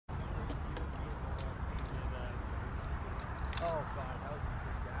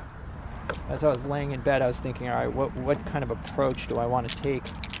as I was laying in bed, I was thinking, all right, what kind of approach do I want to take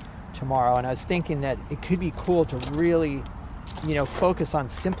tomorrow? And I was thinking that it could be cool to really, you know, focus on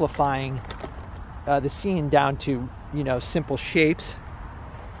simplifying the scene down to, you know, simple shapes.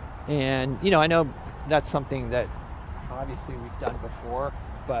 And, you know, I know that's something that obviously we've done before,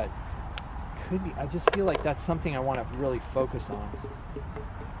 but could be, I just feel like that's something I want to really focus on.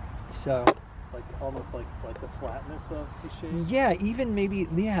 So like almost like the flatness of the shape. Yeah, even maybe,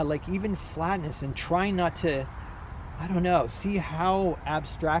 yeah, like even flatness, and trying not to, I don't know, see how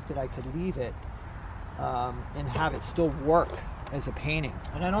abstracted I could leave it, and have it still work as a painting.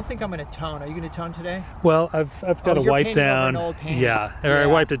 And I don't think I'm going to tone. Are you going to tone today? Well, I've got to wipe down. An old painting. Yeah, I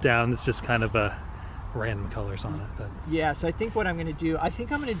wiped it down. It's just kind of a random colors on it. But yeah, so I think what I'm going to do, I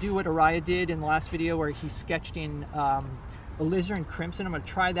think I'm going to do what Araya did in the last video, where he sketched in alizarin crimson. I'm going to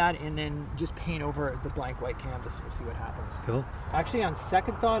try that and then just paint over the blank white canvas. We'll see what happens. Cool. Actually, on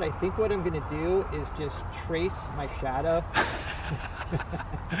second thought, I think what I'm going to do is just trace my shadow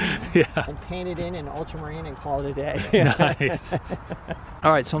yeah, and paint it in ultramarine and call it a day. Nice.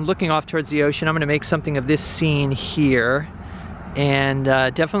 All right, so I'm looking off towards the ocean. I'm going to make something of this scene here, and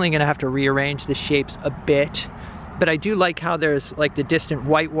definitely going to have to rearrange the shapes a bit. But I do like how there's like the distant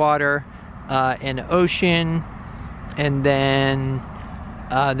white water and ocean, and then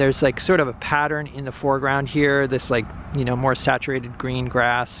there's like sort of a pattern in the foreground here, this like, you know, more saturated green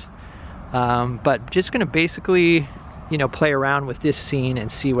grass. But just gonna basically, you know, play around with this scene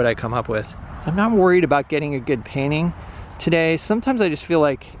and see what I come up with. I'm not worried about getting a good painting today. Sometimes I just feel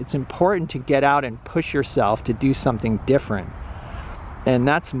like it's important to get out and push yourself to do something different. And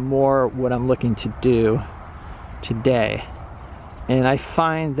that's more what I'm looking to do today. And I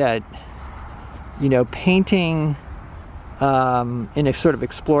find that, you know, painting in a sort of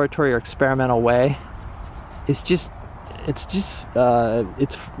exploratory or experimental way is just, it's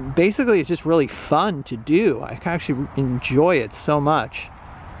basically, it's just really fun to do. I can actually enjoy it so much.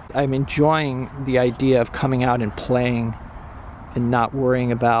 I'm enjoying the idea of coming out and playing and not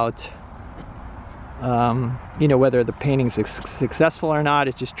worrying about, you know, whether the painting's successful or not.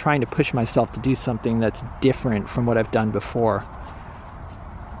 It's just trying to push myself to do something that's different from what I've done before.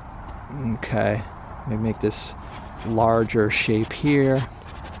 Okay, let me make this larger shape here.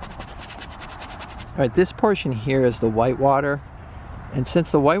 All right, this portion here is the whitewater, and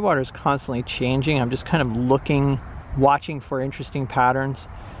since the whitewater is constantly changing, I'm just kind of looking, watching for interesting patterns.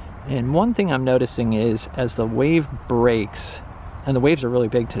 And one thing I'm noticing is as the wave breaks, and the waves are really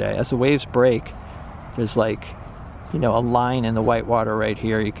big today, as the waves break, there's like, you know, a line in the whitewater right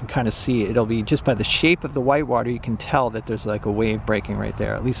here. You can kind of see it'll be just by the shape of the whitewater, you can tell that there's like a wave breaking right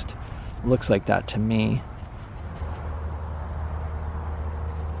there. At least it looks like that to me.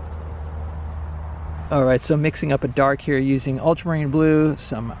 All right, so mixing up a dark here using ultramarine blue,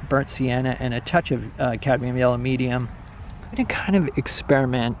 some burnt sienna, and a touch of cadmium yellow medium. I'm gonna kind of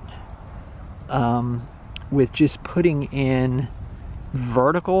experiment with just putting in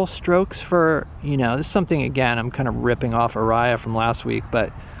vertical strokes for, you know, this is something, again, I'm kind of ripping off Araya from last week,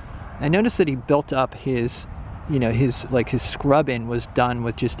 but I noticed that he built up his, you know, his scrub-in was done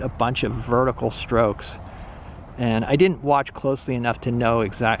with just a bunch of vertical strokes. And I didn't watch closely enough to know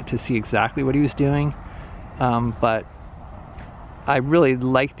to see exactly what he was doing, but I really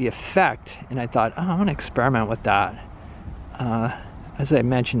liked the effect, and I thought, oh, I want to experiment with that. As I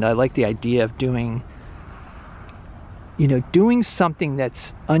mentioned, I like the idea of doing, you know, doing something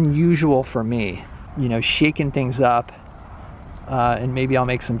that's unusual for me, you know, shaking things up, and maybe I'll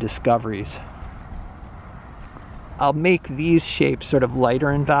make some discoveries. I'll make these shapes sort of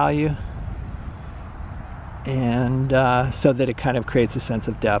lighter in value, and so that it kind of creates a sense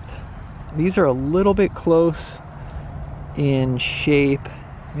of depth. These are a little bit close in shape.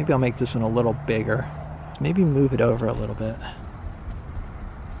 Maybe I'll make this one a little bigger. Maybe move it over a little bit.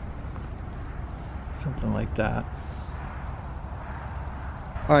 Something like that.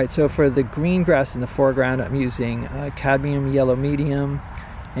 All right, so for the green grass in the foreground, I'm using cadmium yellow medium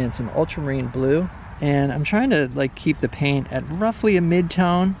and some ultramarine blue. And I'm trying to like keep the paint at roughly a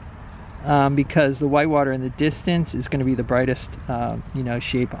mid-tone, because the whitewater in the distance is going to be the brightest, you know,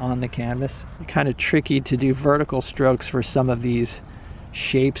 shape on the canvas. Kind of tricky to do vertical strokes for some of these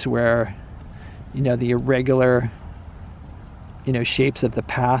shapes where, you know, the irregular, you know, shapes of the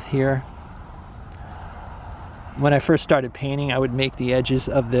path here. When I first started painting, I would make the edges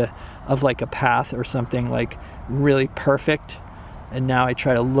of like a path or something like really perfect, and now I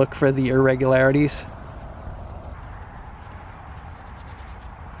try to look for the irregularities.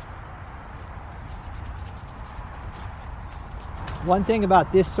 One thing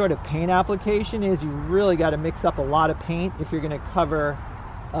about this sort of paint application is you really got to mix up a lot of paint if you're going to cover,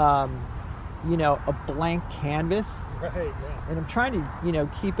 you know, a blank canvas. Right, yeah. And I'm trying to, you know,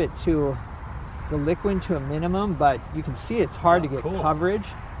 keep it to the liquid to a minimum, but you can see it's hard to get coverage.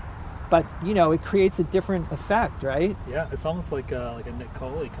 But, you know, it creates a different effect, right? Yeah, it's almost like a Nick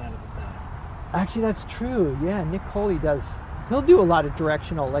Coley kind of effect. Actually, that's true. Yeah, Nick Coley does. He'll do a lot of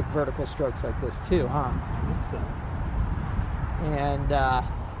directional, like vertical strokes like this too, huh? I think so. And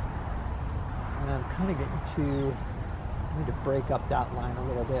I'm kind of getting to, I need to break up that line a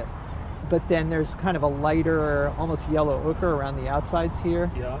little bit. But then there's kind of a lighter, almost yellow ochre around the outsides here.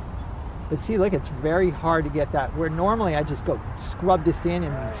 Yeah. But see, look, it's very hard to get that. Where normally I just go scrub this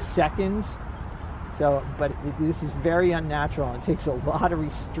in seconds. So, but this is very unnatural. It takes a lot of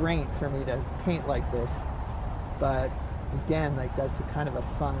restraint for me to paint like this. But again, like that's a kind of a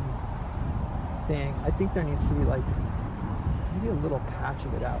fun thing. I think there needs to be like maybe a little patch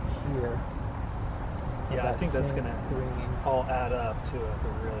of it out here. Yeah, I think that's gonna all add up to a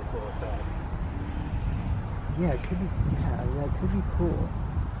really cool effect. Yeah, it could be. Yeah, it could be cool.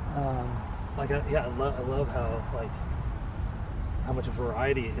 Yeah, I love how like how much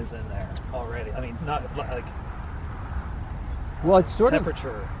variety is in there already. I mean, not like well, it's sort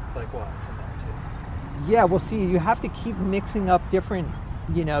temperature like what's in there too. Yeah, well, see, you have to keep mixing up different,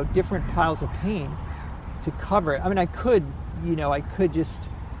 you know, different piles of paint to cover it. I mean, I could, you know, I could just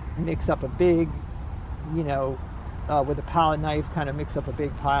mix up a big, you know, with a palette knife, kind of mix up a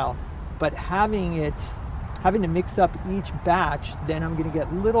big pile, but having to mix up each batch, then I'm going to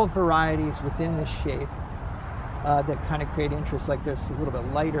get little varieties within the shape that kind of create interest. Like there's a little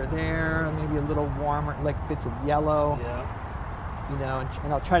bit lighter there, maybe a little warmer, like bits of yellow. Yeah. You know,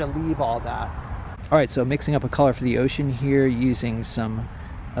 and I'll try to leave all that. All right, so mixing up a color for the ocean here using some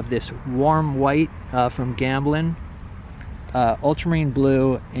of this warm white from Gamblin, ultramarine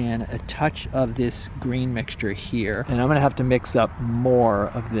blue, and a touch of this green mixture here. And I'm gonna have to mix up more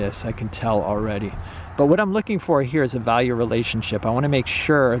of this, I can tell already. But what I'm looking for here is a value relationship. I wanna make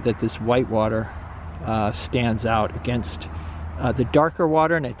sure that this white water stands out against the darker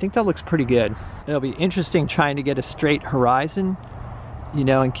water, and I think that looks pretty good. It'll be interesting trying to get a straight horizon, you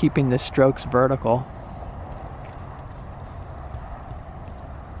know, and keeping the strokes vertical.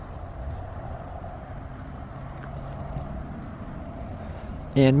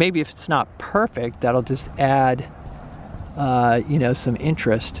 And maybe if it's not perfect, that'll just add, you know, some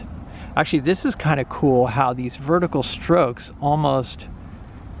interest. Actually, this is kind of cool how these vertical strokes almost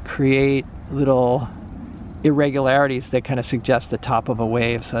create little irregularities that kind of suggest the top of a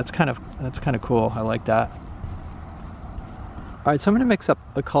wave. So that's kind of cool. I like that. All right, so I'm going to mix up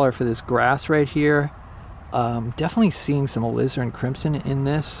a color for this grass right here. Definitely seeing some alizarin crimson in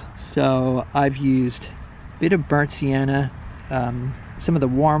this. So I've used a bit of burnt sienna, some of the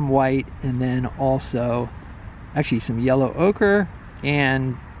warm white, and then also actually some yellow ochre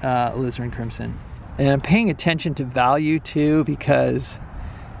and alizarin crimson. And I'm paying attention to value too, because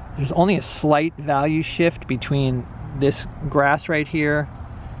there's only a slight value shift between this grass right here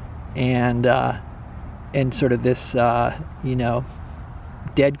and sort of this, you know,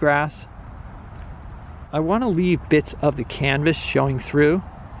 dead grass. I want to leave bits of the canvas showing through.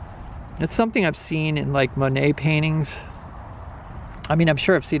 It's something I've seen in like Monet paintings. I mean, I'm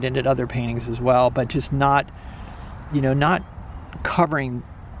sure I've seen it in other paintings as well, but just not, you know, not covering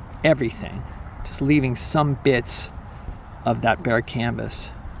everything, just leaving some bits of that bare canvas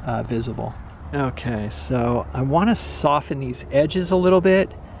visible. Okay, so I want to soften these edges a little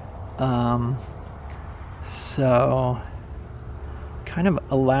bit. So kind of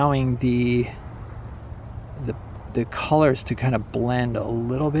allowing the colors to kind of blend a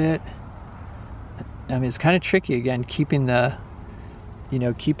little bit. I mean, it's kind of tricky again, keeping the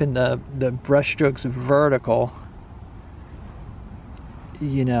brush strokes vertical.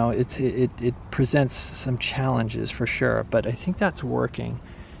 You know, it presents some challenges for sure, but I think that's working.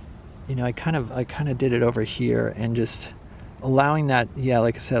 You know, I kind of did it over here and just allowing that, yeah,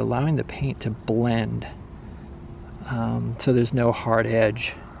 like I said, allowing the paint to blend, so there's no hard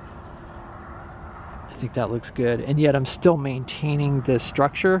edge. I think that looks good, and yet I'm still maintaining the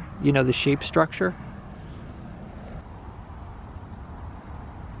structure, you know, the shape structure.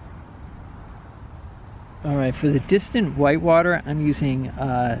 All right, for the distant whitewater, I'm using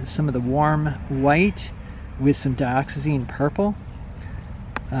some of the warm white with some dioxazine purple.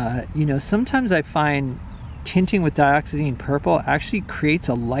 You know, sometimes I find tinting with dioxazine purple actually creates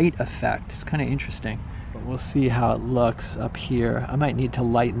a light effect. It's kind of interesting. But we'll see how it looks up here. I might need to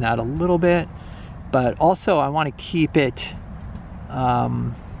lighten that a little bit, but also I want to keep it, you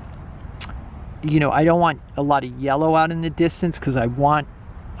know, I don't want a lot of yellow out in the distance because I want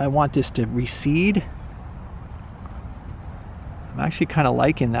this to recede. I'm actually kind of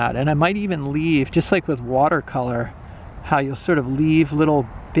liking that. And I might even leave, just like with watercolor, how you'll sort of leave little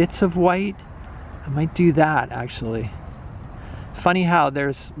bits of white. I might do that actually. It's funny how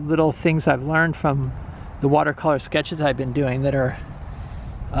there's little things I've learned from the watercolor sketches I've been doing that are,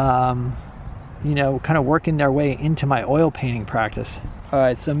 you know, kind of working their way into my oil painting practice. All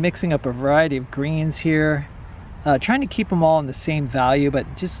right, so mixing up a variety of greens here, trying to keep them all in the same value,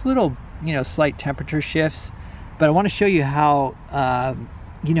 but just little, you know, slight temperature shifts. But I want to show you how,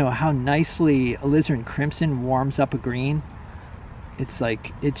 you know, how nicely alizarin crimson warms up a green. It's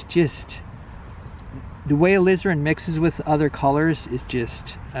like, it's just, the way alizarin mixes with other colors is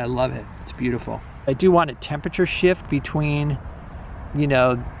just, I love it. It's beautiful. I do want a temperature shift between, you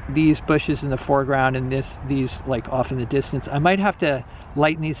know, these bushes in the foreground and these like off in the distance. I might have to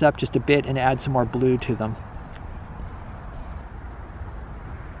lighten these up just a bit and add some more blue to them.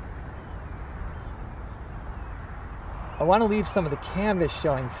 I want to leave some of the canvas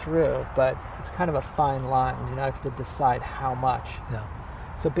showing through, but it's kind of a fine line. You know, I have to decide how much. Yeah.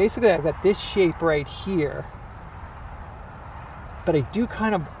 So basically I've got this shape right here, but I do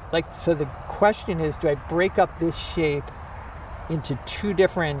kind of like, so the question is, do I break up this shape into two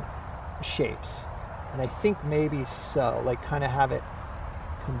different shapes? And I think maybe so, like kind of have it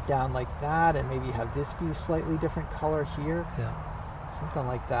come down like that and maybe have this be a slightly different color here. Yeah. Something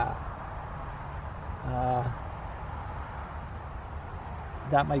like that.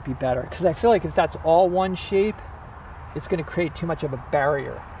 That might be better, because I feel like if that's all one shape, it's going to create too much of a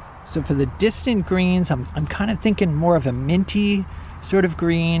barrier. So for the distant greens, I'm kind of thinking more of a minty sort of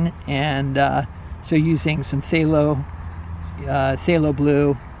green, and so using some phthalo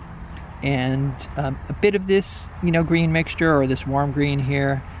blue and a bit of this, you know, green mixture or this warm green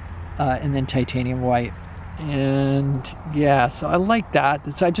here, and then titanium white. And yeah, so I like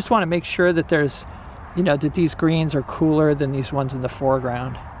that. So I just want to make sure that there's, you know, that these greens are cooler than these ones in the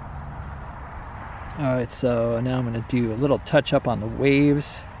foreground. All right, so now I'm going to do a little touch up on the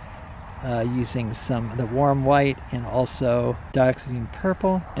waves using some of the warm white and also dioxazine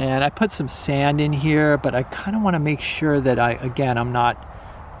purple. And I put some sand in here, but I kind of want to make sure that I'm not,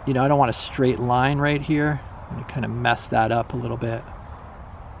 you know, I don't want a straight line right here. I'm going to kind of mess that up a little bit.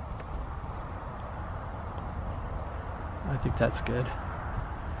 I think that's good.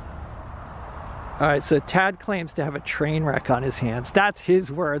 All right, so Tad claims to have a train wreck on his hands. That's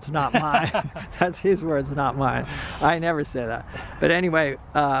his words, not mine. That's his words, not mine. I never say that. But anyway,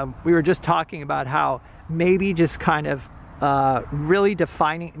 we were just talking about how maybe just kind of really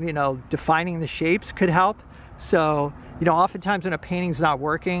defining the shapes could help. So, you know, oftentimes when a painting's not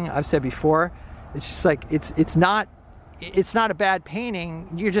working, I've said before, it's just like, it's not a bad painting,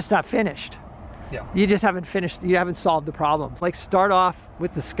 you're just not finished. Yeah. You just haven't finished, you haven't solved the problem. Like start off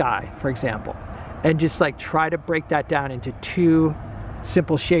with the sky, for example, and just like try to break that down into two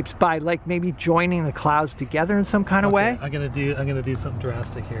simple shapes by like maybe joining the clouds together in some kind of way. I'm gonna do something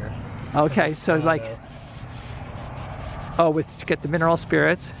drastic here. Okay, so like, to get the mineral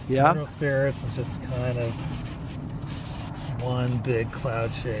spirits, yeah. Mineral spirits and just kind of one big cloud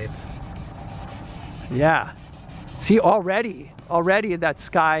shape. Yeah. See, already that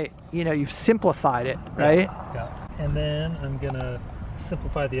sky, you know, you've simplified it, right? Yeah. And then I'm gonna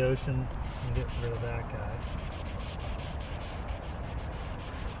simplify the ocean and get rid of that guy.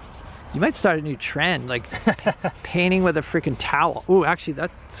 You might start a new trend, like painting with a freaking towel. Ooh, actually,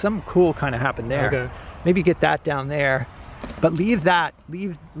 that's something cool kind of happened there. Okay. Maybe get that down there, but leave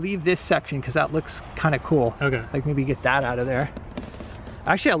this section because that looks kind of cool. Okay. Like maybe get that out of there.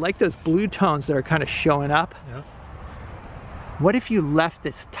 Actually, I like those blue tones that are kind of showing up. Yeah. What if you left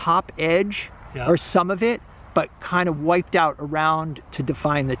this top edge or some of it, but kind of wiped out around to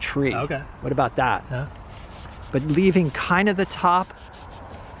define the tree? Okay. What about that? Yeah. But leaving kind of the top.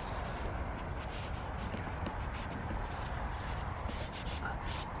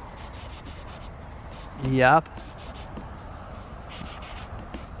 Yep.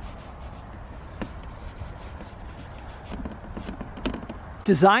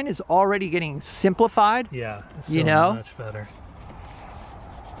 Design is already getting simplified. Yeah. It's you know, much better.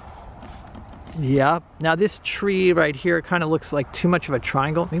 Yeah. Now this tree right here kind of looks like too much of a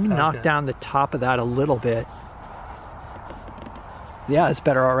triangle. Maybe knock down the top of that a little bit. Yeah, it's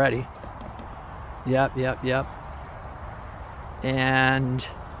better already. Yep. And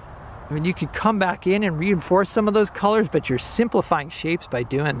I mean, you could come back in and reinforce some of those colors, but you're simplifying shapes by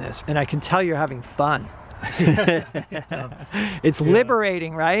doing this. And I can tell you're having fun. It's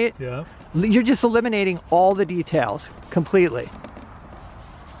liberating, right? Yeah. You're just eliminating all the details completely.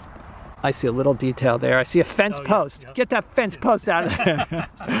 I see a little detail there. I see a fence post. Get that fence post out of there.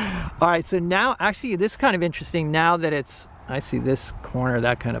 All right, so now, actually, this is kind of interesting now that it's I see this corner,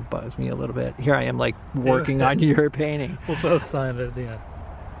 that kind of bugs me a little bit. Here I am like working on your painting. We'll both sign it at the end.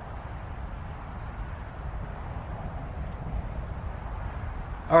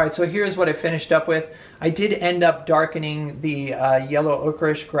 All right, so here's what I finished up with. I did end up darkening the yellow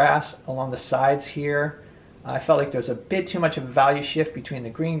ochreish grass along the sides here. I felt like there was a bit too much of a value shift between the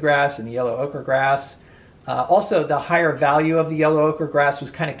green grass and the yellow ochre grass. Also, the higher value of the yellow ochre grass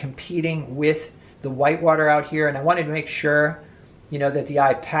was kind of competing with the whitewater out here, and I wanted to make sure, you know, that the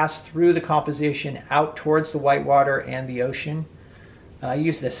eye passed through the composition out towards the whitewater and the ocean. I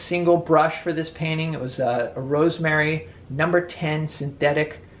used a single brush for this painting. It was a Rosemary number 10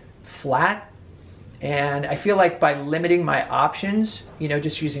 synthetic flat, and I feel like by limiting my options, you know,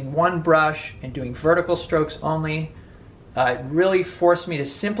 just using one brush and doing vertical strokes only, it really forced me to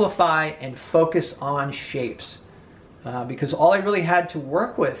simplify and focus on shapes, because all I really had to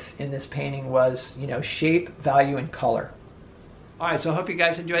work with in this painting was, you know, shape, value, and color. Alright, so I hope you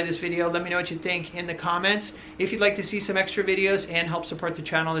guys enjoyed this video. Let me know what you think in the comments. If you'd like to see some extra videos and help support the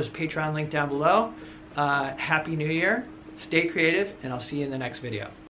channel, there's a Patreon link down below. Happy New Year, stay creative, and I'll see you in the next video.